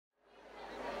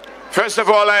First of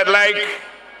all, I'd like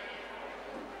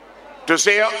to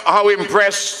say how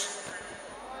impressed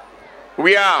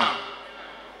we are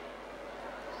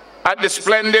at the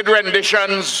splendid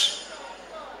renditions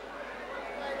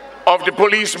of the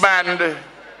police band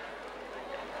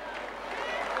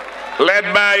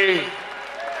led by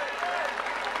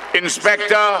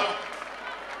Inspector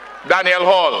Daniel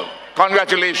Hall.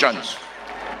 Congratulations.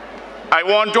 I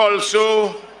want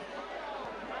also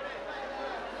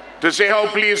to say how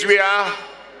pleased we are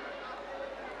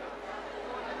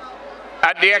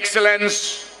at the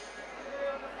excellence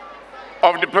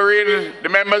of the parade, the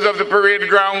members of the parade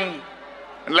ground,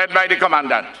 led by the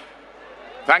commandant.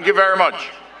 Thank you very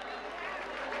much.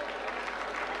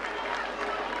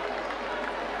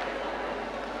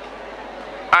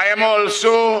 I am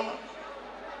also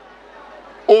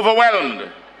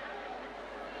overwhelmed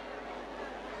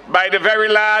by the very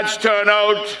large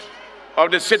turnout of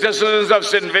the citizens of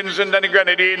St. Vincent and the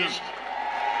Grenadines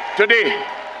today.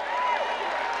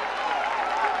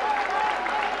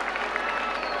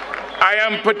 I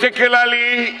am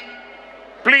particularly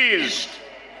pleased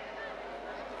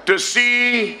to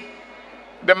see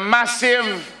the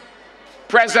massive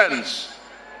presence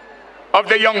of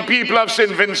the young people of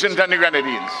St. Vincent and the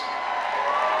Grenadines.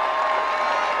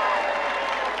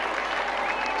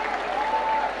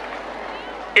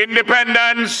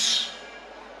 Independence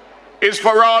is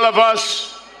for all of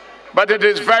us, but it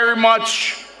is very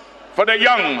much for the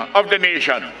young of the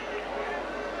nation.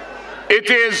 It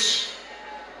is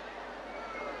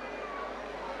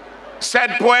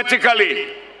said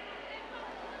poetically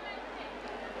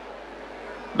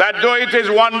that though it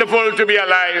is wonderful to be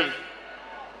alive,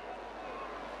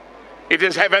 it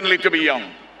is heavenly to be young.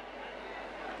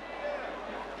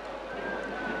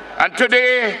 And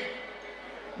today,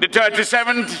 the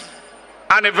 37th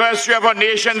anniversary of our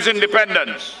nation's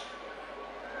independence,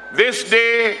 this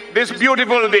day, this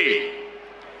beautiful day,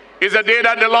 is a day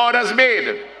that the Lord has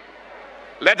made.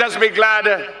 Let us be glad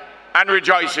and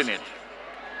rejoice in it.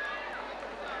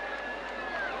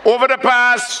 Over the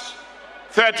past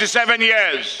 37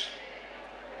 years,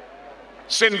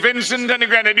 St. Vincent and the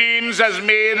Grenadines has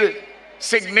made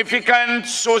significant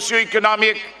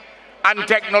socioeconomic and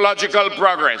technological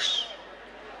progress,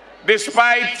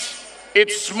 despite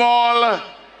its small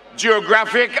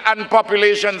geographic and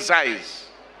population size,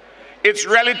 its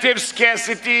relative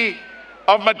scarcity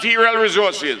of material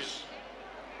resources,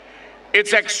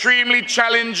 its extremely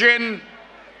challenging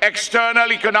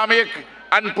external economic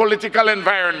and political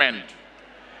environment,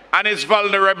 and its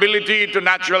vulnerability to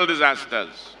natural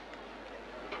disasters.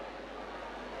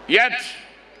 Yet,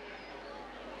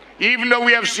 even though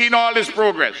we have seen all this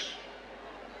progress,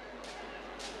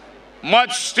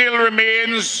 much still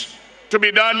remains to be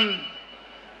done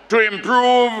to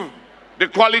improve the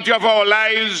quality of our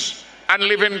lives and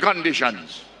living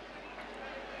conditions.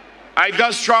 I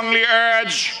thus strongly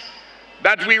urge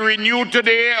that we renew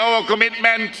today our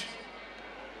commitment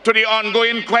to the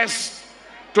ongoing quest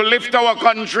to lift our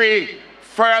country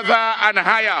further and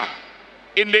higher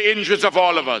in the interest of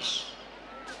all of us.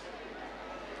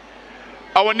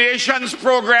 Our nation's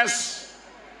progress,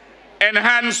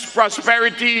 enhanced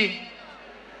prosperity,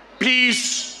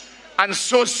 peace, and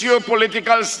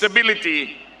socio-political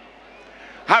stability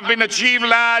have been achieved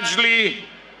largely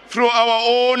through our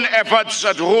own efforts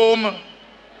at home,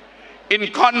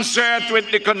 in concert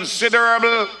with the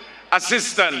considerable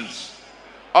assistance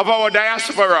of our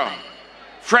diaspora,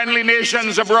 friendly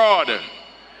nations abroad,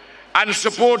 and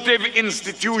supportive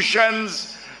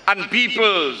institutions and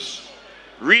peoples,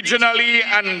 regionally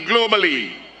and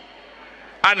globally,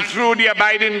 and through the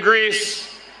abiding grace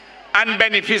and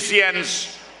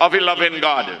beneficence of a loving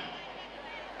God.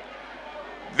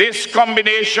 This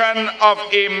combination of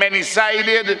a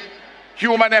many-sided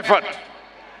human effort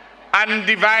and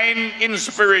divine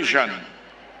inspiration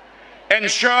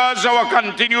ensures our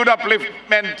continued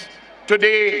upliftment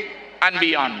today and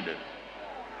beyond.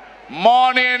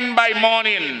 Morning by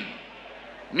morning,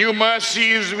 new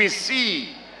mercies we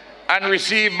see and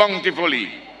receive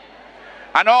bountifully.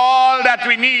 And all that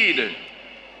we need,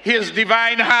 His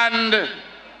divine hand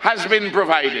has been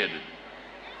provided.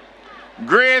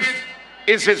 Great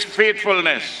is His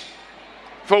faithfulness,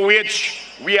 for which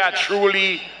we are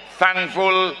truly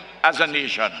thankful as a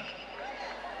nation.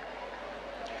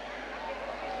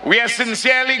 We are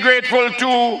sincerely grateful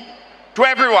to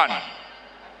everyone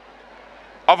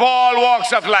of all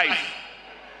walks of life,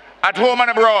 at home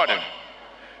and abroad,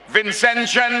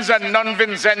 Vincentians and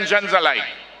non-Vincentians alike,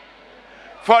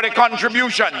 for the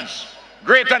contributions,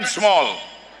 great and small,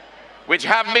 which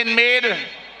have been made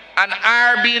and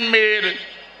are being made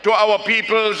to our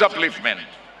people's upliftment.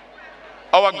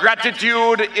 Our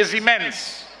gratitude is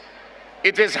immense.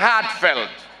 It is heartfelt,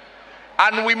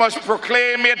 and we must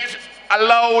proclaim it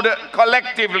aloud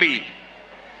collectively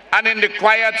and in the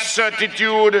quiet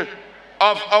certitude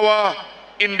of our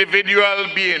individual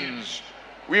beings.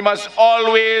 We must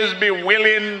always be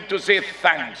willing to say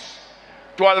thanks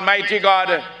to Almighty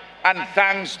God and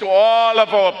thanks to all of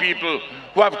our people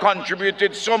who have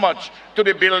contributed so much to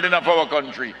the building of our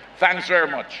country. Thanks very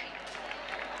much.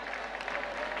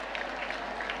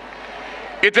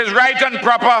 It is right and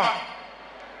proper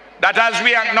that as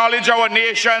we acknowledge our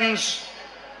nation's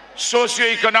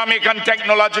socio-economic and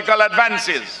technological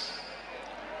advances,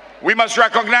 we must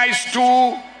recognize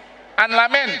too and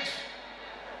lament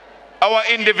our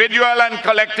individual and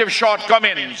collective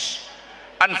shortcomings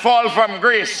and fall from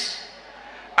grace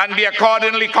and be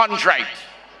accordingly contrite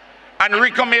and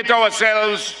recommit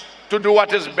ourselves to do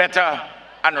what is better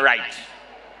and right.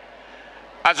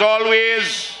 As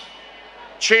always,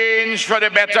 change for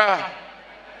the better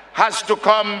has to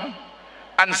come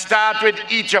and start with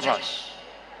each of us.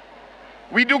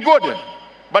 We do good,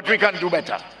 but we can do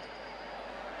better.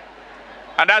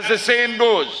 And as the saying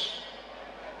goes,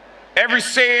 every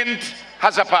saint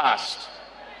has a past,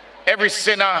 every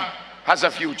sinner has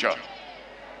a future.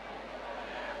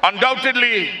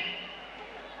 Undoubtedly,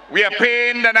 we are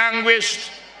pained and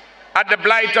anguished at the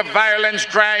blight of violence,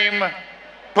 crime,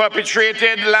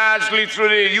 perpetrated largely through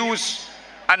the use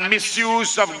and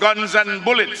misuse of guns and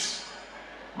bullets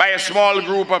by a small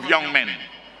group of young men.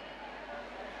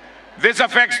 This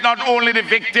affects not only the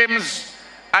victims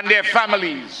and their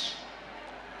families,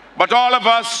 but all of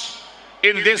us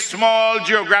in this small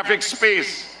geographic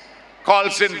space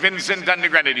called St. Vincent and the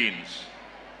Grenadines.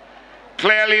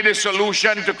 Clearly, the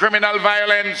solution to criminal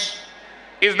violence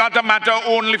is not a matter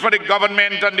only for the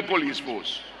government and the police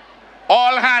force.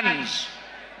 All hands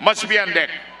must be on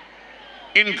deck,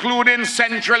 including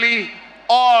centrally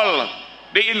all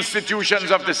the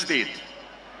institutions of the state,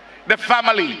 the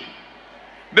family,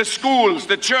 the schools,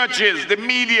 the churches, the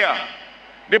media,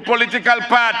 the political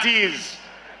parties,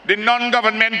 the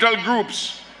non-governmental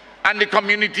groups, and the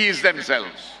communities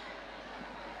themselves.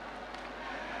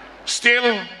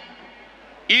 Still,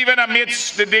 even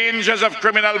amidst the dangers of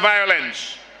criminal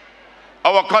violence,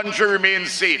 our country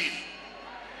remains safe,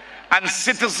 and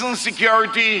citizen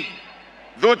security,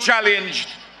 though challenged,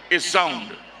 is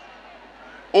sound.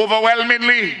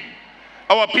 Overwhelmingly,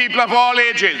 our people of all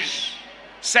ages,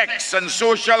 sex, and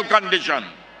social condition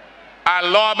are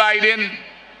law-abiding,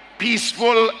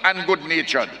 peaceful, and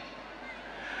good-natured.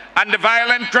 And the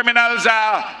violent criminals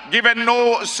are given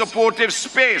no supportive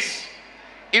space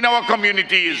in our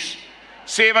communities,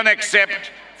 save and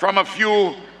except from a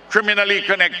few criminally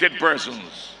connected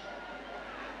persons.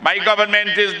 My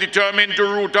government is determined to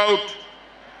root out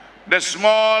the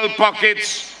small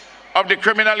pockets of the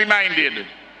criminally minded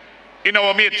in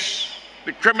our midst,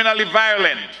 the criminally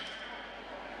violent.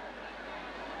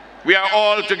 We are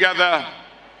all together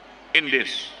in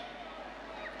this.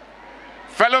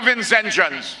 Fellow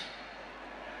Vincentians,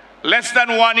 less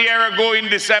than 1 year ago in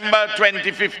December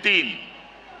 2015,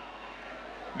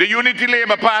 the Unity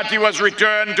Labour Party was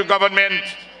returned to government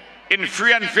in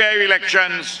free and fair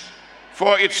elections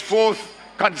for its 4th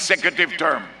consecutive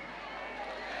term.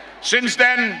 Since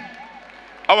then,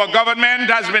 our government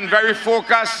has been very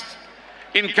focused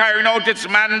in carrying out its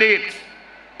mandate,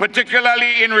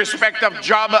 particularly in respect of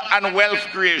job and wealth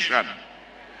creation,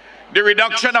 the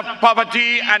reduction of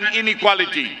poverty and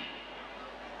inequality,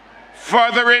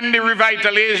 furthering the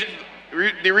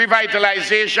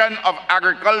revitalization of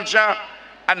agriculture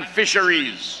and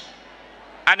fisheries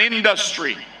and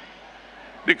industry,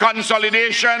 the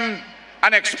consolidation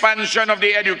and expansion of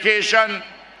the education,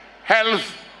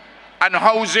 health, and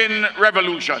housing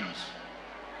revolutions,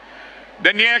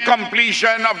 the near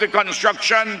completion of the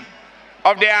construction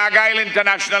of the Argyle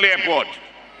International Airport,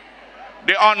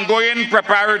 the ongoing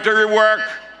preparatory work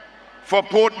for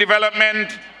port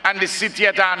development and the city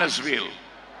at Arnesville,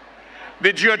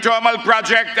 the geothermal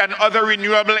project and other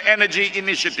renewable energy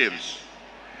initiatives,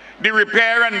 the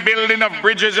repair and building of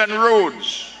bridges and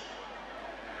roads,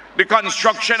 the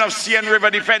construction of sea and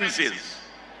river defenses,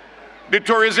 the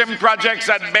tourism projects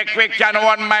at Beckwith,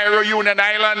 Canoan, Myro, Union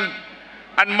Island,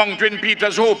 and Mount Twin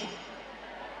Peters Hope,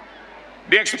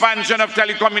 the expansion of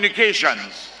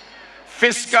telecommunications,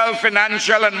 fiscal,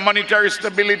 financial, and monetary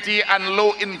stability and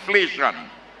low inflation,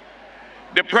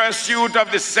 the pursuit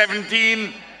of the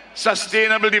 17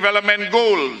 Sustainable Development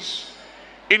Goals,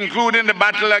 including the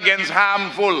battle against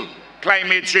harmful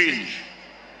climate change,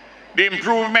 the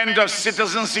improvement of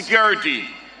citizen security,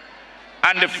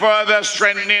 and the further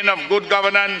strengthening of good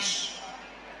governance,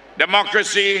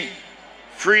 democracy,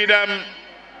 freedom,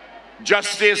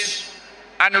 justice,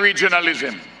 and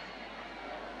regionalism.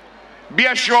 Be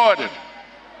assured,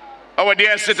 our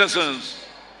dear citizens,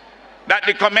 that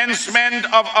the commencement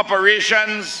of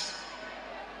operations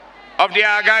of the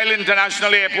Argyle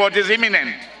International Airport is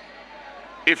imminent.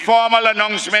 A formal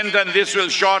announcement on this will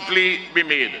shortly be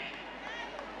made.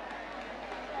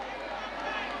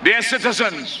 Dear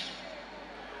citizens,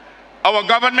 our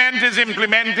government is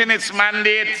implementing its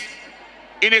mandate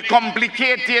in a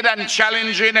complicated and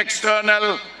challenging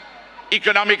external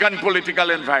economic and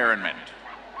political environment.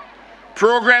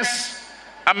 Progress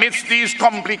amidst these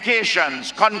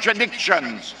complications,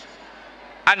 contradictions,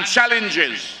 and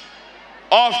challenges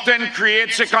often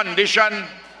creates a condition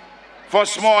for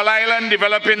small island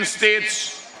developing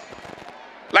states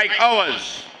like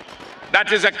ours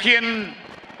that is akin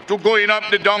to going up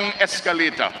the down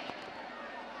escalator.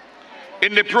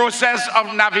 In the process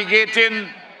of navigating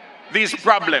these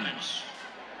problems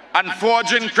and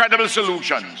forging credible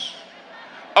solutions,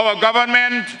 our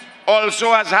government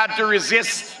also has had to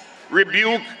resist,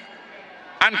 rebuke,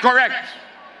 and correct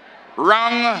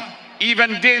wrong,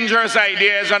 even dangerous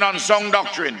ideas and unsound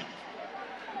doctrine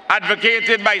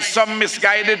advocated by some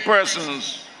misguided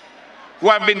persons who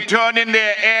have been turning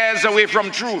their ears away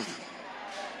from truth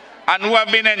and who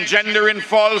have been engendering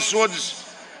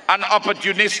falsehoods and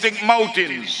opportunistic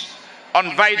moutings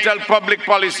on vital public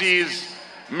policies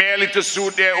merely to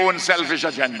suit their own selfish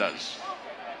agendas.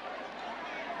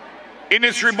 In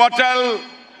its rebuttal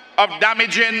of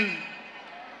damaging,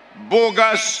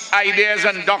 bogus ideas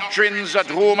and doctrines at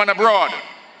home and abroad,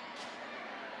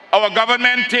 our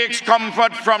government takes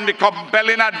comfort from the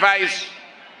compelling advice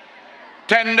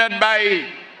tendered by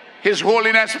His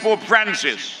Holiness Pope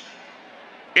Francis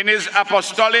in his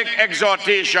apostolic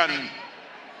exhortation,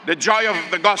 The Joy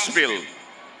of the Gospel,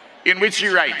 in which he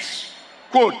writes,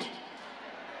 quote,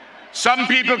 "Some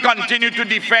people continue to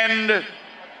defend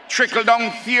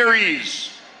trickle-down theories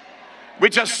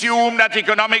which assume that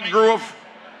economic growth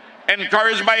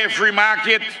encouraged by a free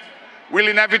market will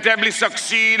inevitably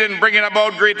succeed in bringing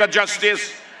about greater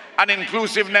justice and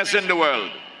inclusiveness in the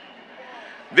world.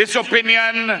 This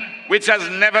opinion, which has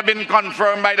never been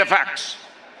confirmed by the facts,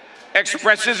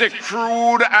 expresses a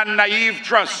crude and naive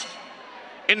trust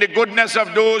in the goodness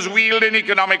of those wielding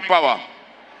economic power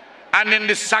and in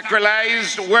the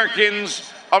sacralized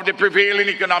workings of the prevailing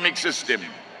economic system.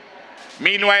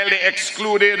 Meanwhile, the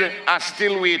excluded are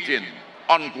still waiting,"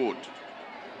 unquote.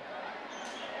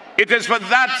 It is for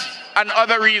that and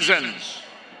other reasons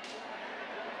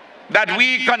that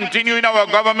we continue in our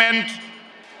government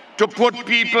to put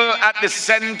people at the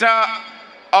center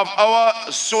of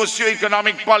our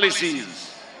socio-economic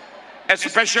policies,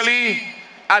 especially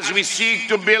as we seek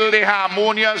to build a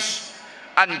harmonious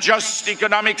and just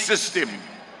economic system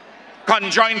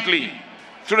conjointly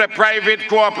through the private,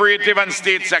 cooperative, and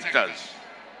state sectors.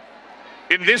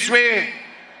 In this way,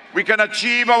 we can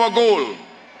achieve our goal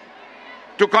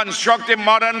to construct a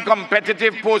modern,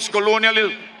 competitive,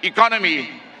 post-colonial economy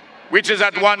which is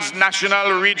at once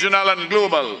national, regional, and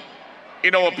global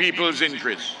in our people's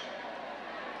interests.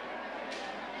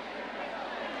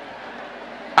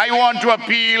 I want to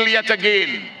appeal yet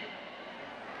again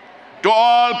to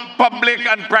all public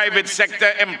and private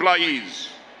sector employees,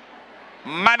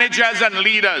 managers and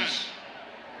leaders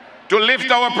to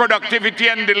lift our productivity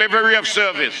and delivery of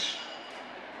service.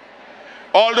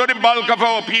 Although the bulk of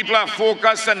our people are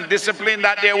focused and disciplined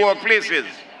at their workplaces,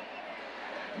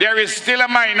 there is still a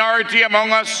minority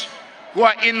among us who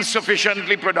are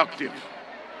insufficiently productive.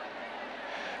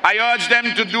 I urge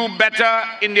them to do better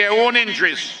in their own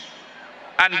interests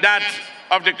and that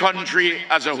of the country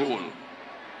as a whole.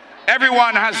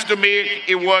 Everyone has to make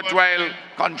a worthwhile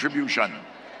contribution.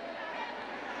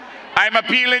 I'm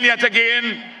appealing yet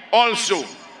again also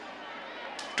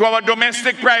to our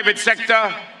domestic private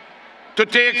sector to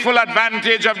take full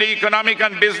advantage of the economic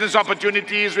and business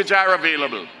opportunities which are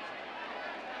available.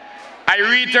 I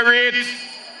reiterate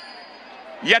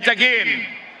yet again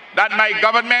that my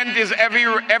government is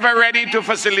ever ready to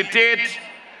facilitate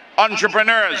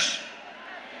entrepreneurs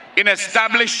in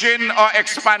establishing or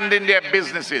expanding their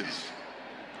businesses.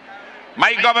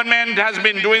 My government has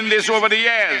been doing this over the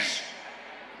years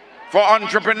for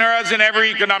entrepreneurs in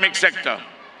every economic sector,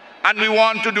 and we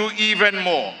want to do even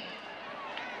more.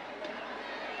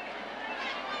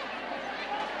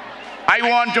 I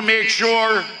want to make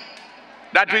sure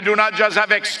that we do not just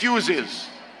have excuses,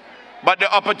 but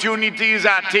the opportunities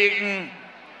are taken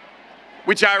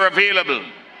which are available.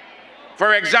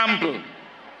 For example,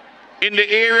 in the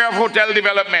area of hotel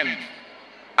development,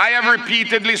 I have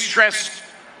repeatedly stressed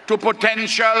to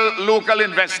potential local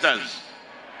investors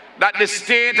that the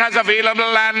state has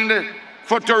available land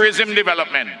for tourism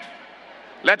development.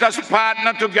 Let us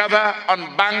partner together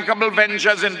on bankable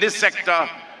ventures in this sector,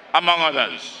 among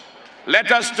others.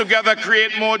 Let us together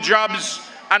create more jobs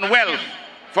and wealth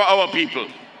for our people.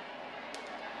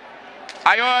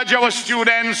 I urge our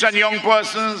students and young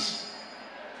persons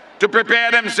to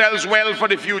prepare themselves well for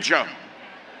the future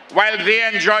while they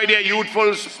enjoy their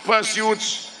youthful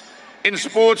pursuits in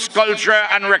sports, culture,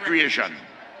 and recreation.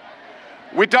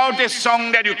 Without a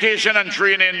sound education and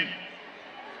training,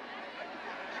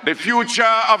 the future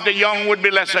of the young would be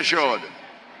less assured.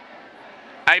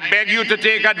 I beg you to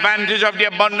take advantage of the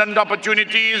abundant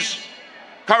opportunities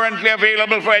currently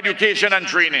available for education and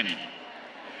training.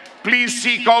 Please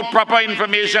seek out proper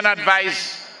information,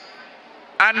 advice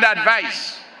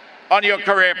on your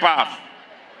career path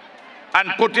and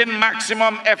put in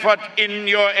maximum effort in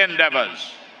your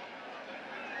endeavors.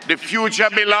 The future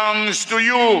belongs to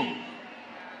you.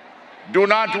 Do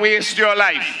not waste your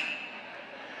life.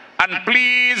 And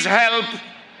please help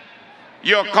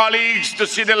your colleagues to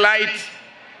see the light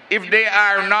if they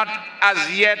are not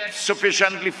as yet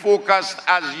sufficiently focused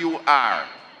as you are.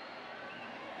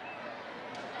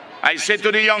 I say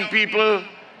to the young people,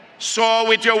 soar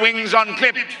with your wings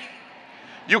unclipped.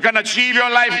 You can achieve your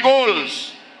life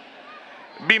goals.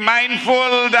 Be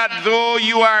mindful that though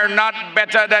you are not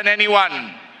better than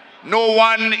anyone, no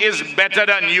one is better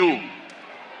than you.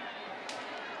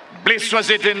 Bliss was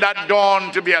it in that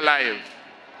dawn to be alive.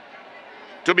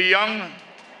 To be young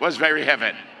was very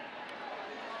heaven.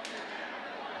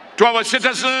 To our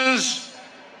citizens,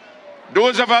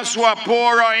 those of us who are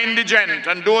poor or indigent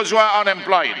and those who are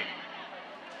unemployed,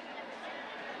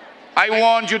 I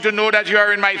want you to know that you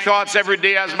are in my thoughts every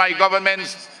day as my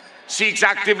government seeks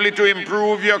actively to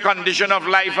improve your condition of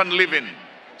life and living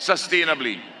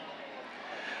sustainably.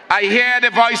 I hear the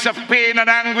voice of pain and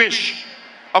anguish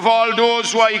of all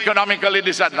those who are economically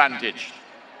disadvantaged.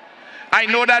 I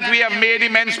know that we have made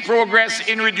immense progress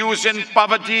in reducing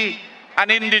poverty and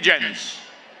indigence,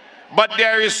 but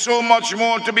there is so much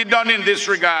more to be done in this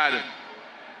regard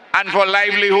and for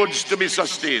livelihoods to be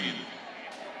sustained.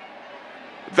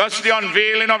 Thus, the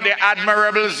unveiling of the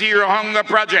admirable Zero Hunger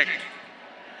Project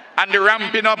and the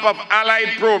ramping up of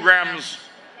allied programs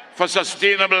for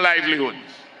sustainable livelihoods.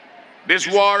 This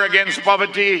war against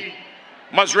poverty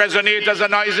must resonate as a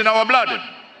noise in our blood,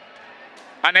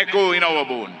 an echo in our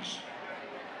bones.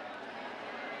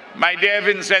 My dear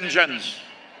Vincentians,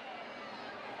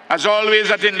 as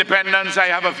always at Independence, I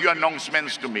have a few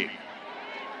announcements to make.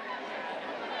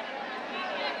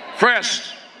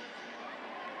 First,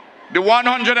 the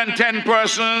 110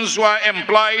 persons who are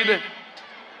employed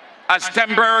as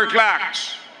temporary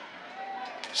clerks,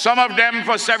 some of them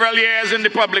for several years in the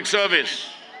public service,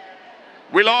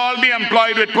 will all be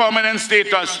employed with permanent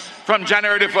status from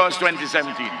January the 1st,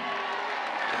 2017.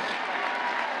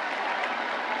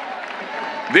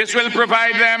 This will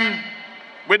provide them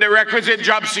with the requisite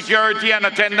job security and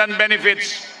attendant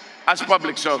benefits as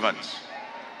public servants.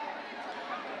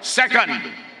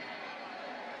 Second,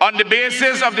 on the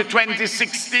basis of the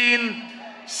 2016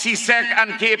 CSEC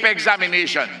and CAPE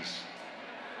examinations,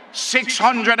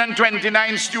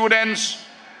 629 students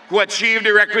who achieve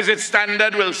the requisite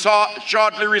standard will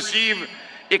shortly receive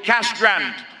a cash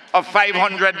grant of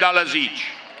 $500 each.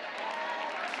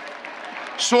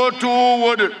 So too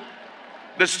would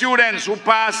the students who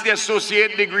pass the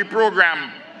associate degree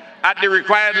program at the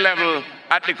required level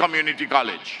at the community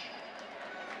college.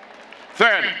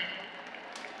 Third,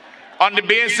 on the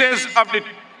basis of the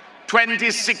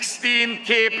 2016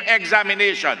 CAPE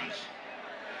examinations,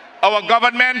 our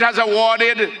government has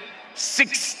awarded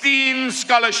 16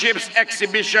 scholarships,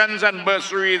 exhibitions, and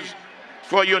bursaries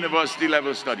for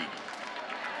university-level study.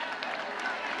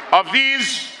 Of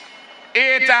these,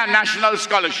 8 are national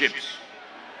scholarships,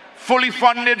 fully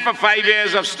funded for 5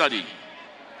 years of study.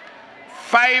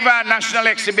 5 are national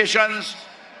exhibitions,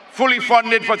 fully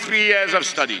funded for 3 years of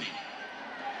study.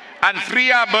 And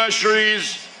 3 are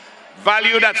bursaries,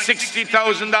 valued at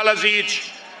 $60,000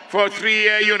 each for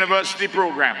 3-year university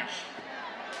programs.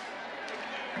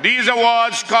 These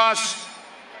awards cost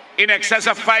in excess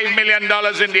of $5 million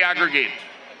in the aggregate.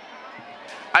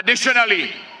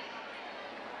 Additionally,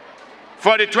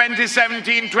 for the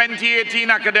 2017-2018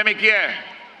 academic year,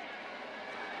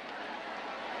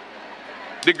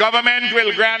 the government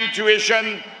will grant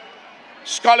tuition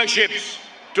scholarships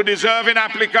to deserving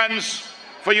applicants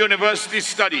for university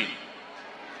study.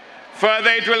 Further,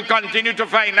 it will continue to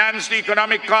finance the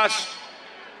economic costs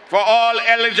for all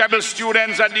eligible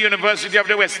students at the University of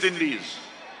the West Indies.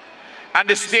 And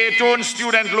the state-owned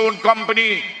student loan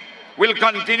company will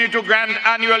continue to grant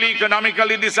annually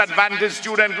economically disadvantaged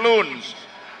student loans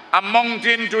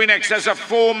amounting to in excess of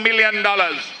 $4 million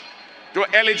to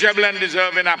eligible and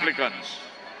deserving applicants.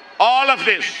 All of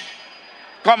this,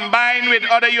 combined with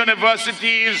other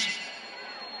university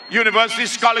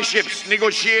scholarships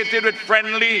negotiated with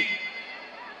friendly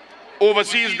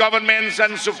overseas governments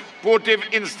and supportive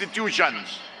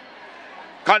institutions,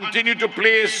 continue to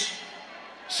place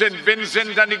St.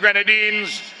 Vincent and the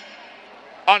Grenadines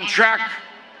on track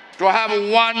to have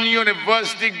 1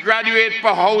 university graduate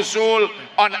per household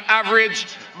on average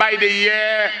by the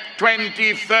year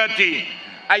 2030.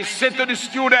 I said to the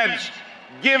students,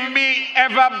 give me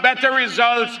ever better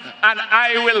results and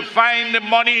I will find the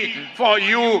money for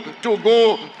you to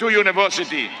go to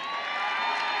university.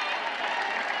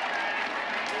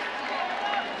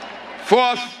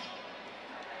 Fourth,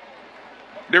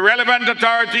 the relevant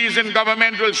authorities in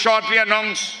government will shortly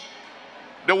announce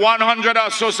the 100 or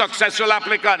so successful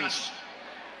applicants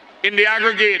in the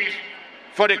aggregate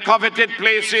for the coveted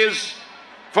places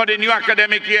for the new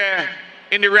academic year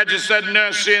in the registered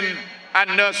nursing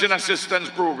and nursing assistance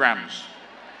programs.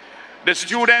 The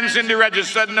students in the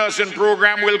registered nursing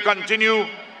program will continue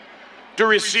to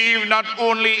receive not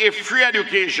only a free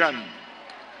education,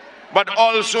 but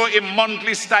also a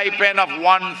monthly stipend of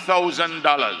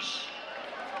 $1,000.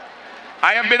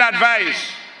 I have been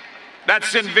advised that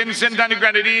St. Vincent and the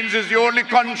Grenadines is the only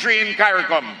country in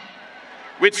CARICOM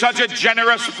with such a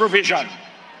generous provision,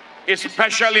 a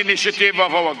special initiative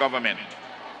of our government.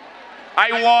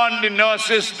 I want the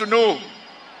nurses to know,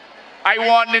 I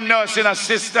want the nursing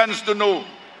assistants to know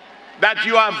that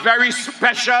you are very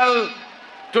special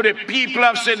to the people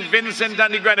of St. Vincent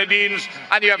and the Grenadines,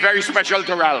 and you are very special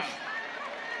to Ralph.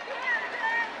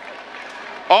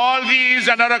 All these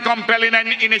and other compelling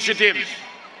initiatives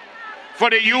for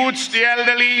the youths, the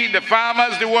elderly, the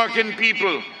farmers, the working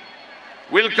people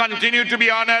will continue to be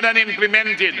honored and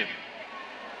implemented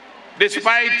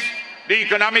despite the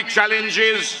economic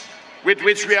challenges with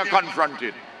which we are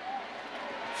confronted.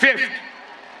 Fifth,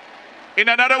 in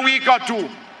another week or two,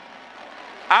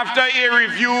 after a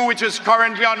review which is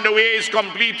currently underway is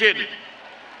completed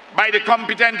by the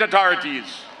competent authorities,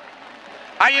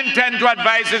 I intend to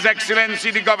advise His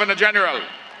Excellency the Governor General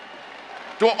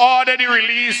to order the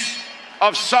release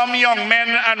of some young men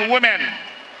and women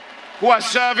who are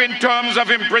serving terms of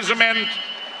imprisonment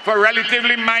for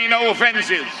relatively minor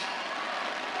offenses.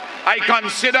 I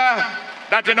consider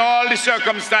that in all the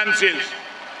circumstances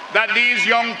that these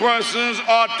young persons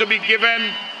ought to be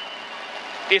given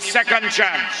a second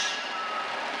chance.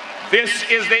 This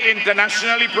is the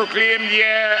internationally proclaimed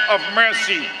Year of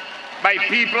Mercy by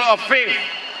people of faith,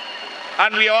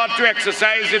 and we ought to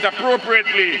exercise it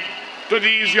appropriately to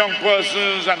these young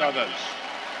persons and others.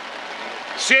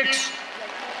 Sixth,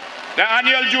 the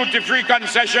annual duty-free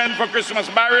concession for Christmas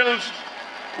barrels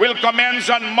will commence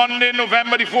on Monday,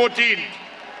 November the 14th,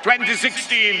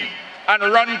 2016, and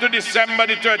run to December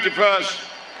the 31st,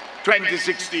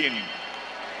 2016.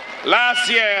 Last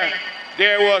year,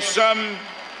 there were some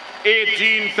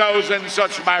 18,000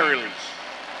 such barrels.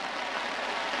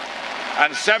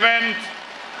 And seventh,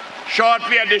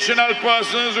 shortly additional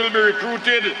persons will be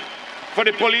recruited for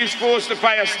the police force, the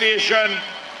fire station,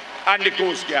 and the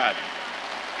Coast Guard.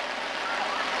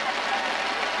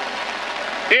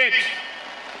 Eight,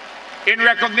 in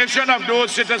recognition of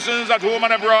those citizens at home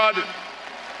and abroad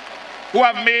who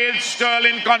have made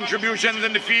sterling contributions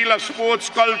in the field of sports,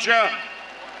 culture,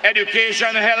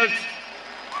 education, health,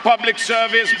 public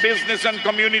service, business, and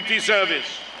community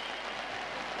service,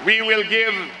 we will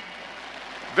give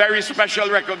very special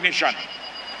recognition.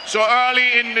 So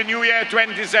early in the new year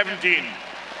 2017,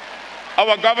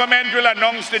 our government will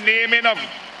announce the naming of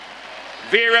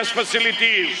various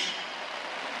facilities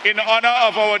in honor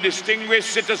of our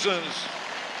distinguished citizens,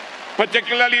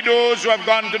 particularly those who have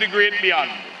gone to the great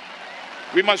beyond.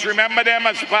 We must remember them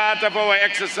as part of our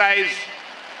exercise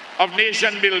of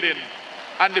nation building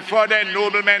and the further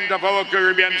ennoblement of our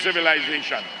Caribbean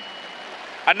civilization.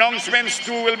 Announcements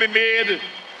too will be made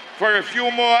for a few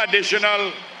more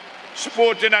additional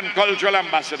sporting and cultural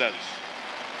ambassadors.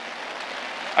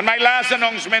 And my last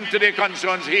announcement today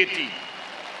concerns Haiti.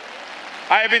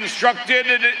 I have instructed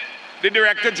the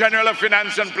Director General of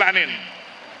Finance and Planning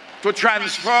to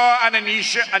transfer an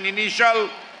initial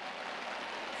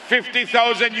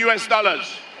 $50,000 US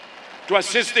to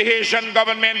assist the Haitian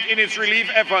government in its relief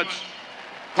efforts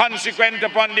consequent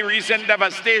upon the recent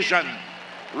devastation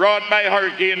wrought by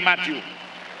Hurricane Matthew.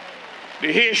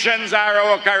 The Haitians are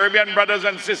our Caribbean brothers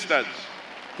and sisters,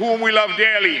 whom we love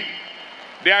dearly.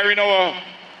 They are in our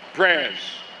prayers.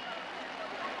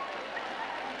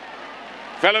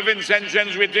 Fellow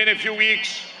Vincentians, within a few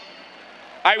weeks,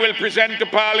 I will present to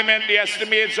Parliament the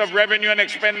estimates of revenue and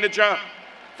expenditure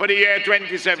for the year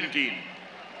 2017.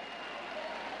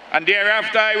 And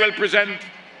thereafter, I will present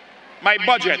my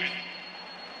budget.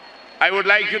 I would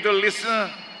like you to listen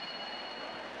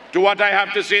to what I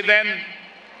have to say then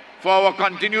for our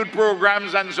continued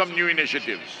programs and some new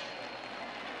initiatives.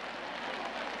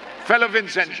 Fellow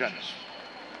Vincentians,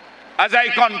 as I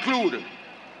conclude,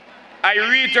 I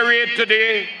reiterate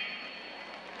today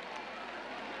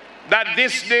that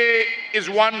this day is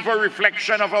one for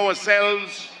reflection of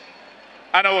ourselves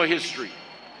and our history.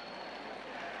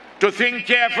 To think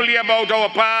carefully about our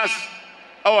past,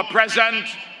 our present,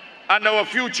 and our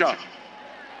future,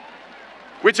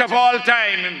 which of all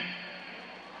time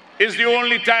is the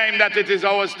only time that it is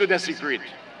ours to desecrate.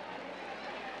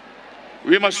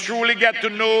 We must truly get to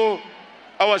know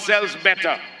ourselves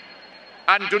better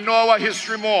and to know our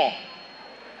history more,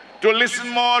 to listen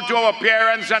more to our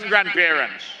parents and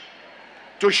grandparents,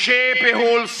 to shape a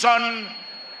whole son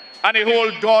and a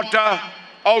whole daughter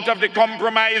out of the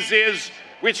compromises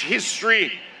which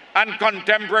history and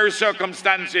contemporary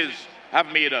circumstances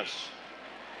have made us.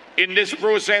 In this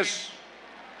process,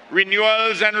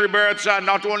 renewals and rebirths are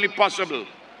not only possible,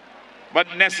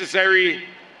 but necessary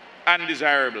and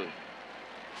desirable.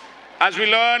 As we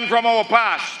learn from our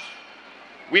past,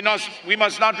 we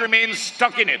must not remain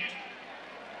stuck in it.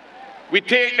 We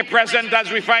take the present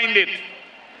as we find it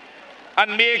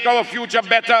and make our future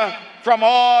better from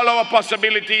all our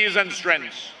possibilities and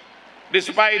strengths,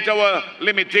 despite our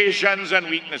limitations and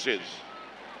weaknesses.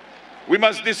 We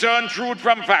must discern truth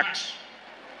from facts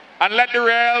and let the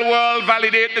real world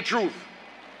validate the truth.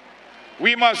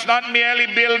 We must not merely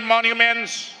build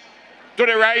monuments to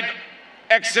the right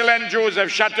excellent Joseph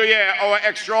Chatoyer, our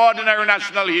extraordinary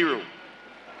national hero,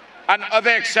 and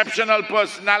other exceptional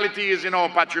personalities in our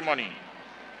patrimony.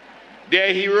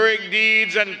 Their heroic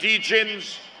deeds and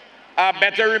teachings are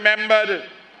better remembered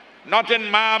not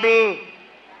in marble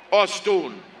or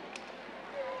stone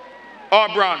or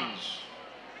bronze,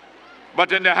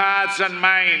 but in the hearts and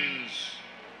minds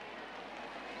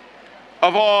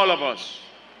of all of us,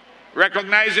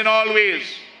 recognizing always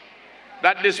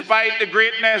that despite the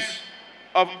greatness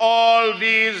of all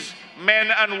these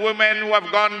men and women who have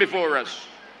gone before us,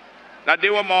 that they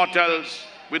were mortals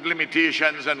with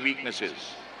limitations and weaknesses.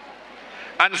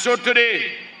 And so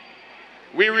today,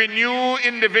 we renew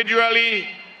individually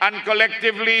and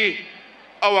collectively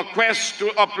our quest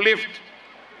to uplift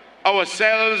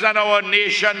ourselves and our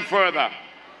nation further.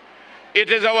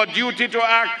 It is our duty to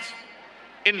act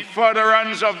in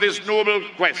furtherance of this noble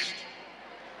quest.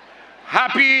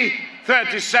 Happy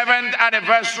 37th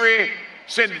anniversary,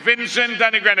 St. Vincent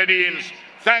and the Grenadines.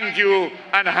 Thank you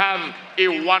and have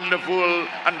a wonderful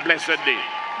and blessed day.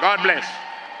 God bless.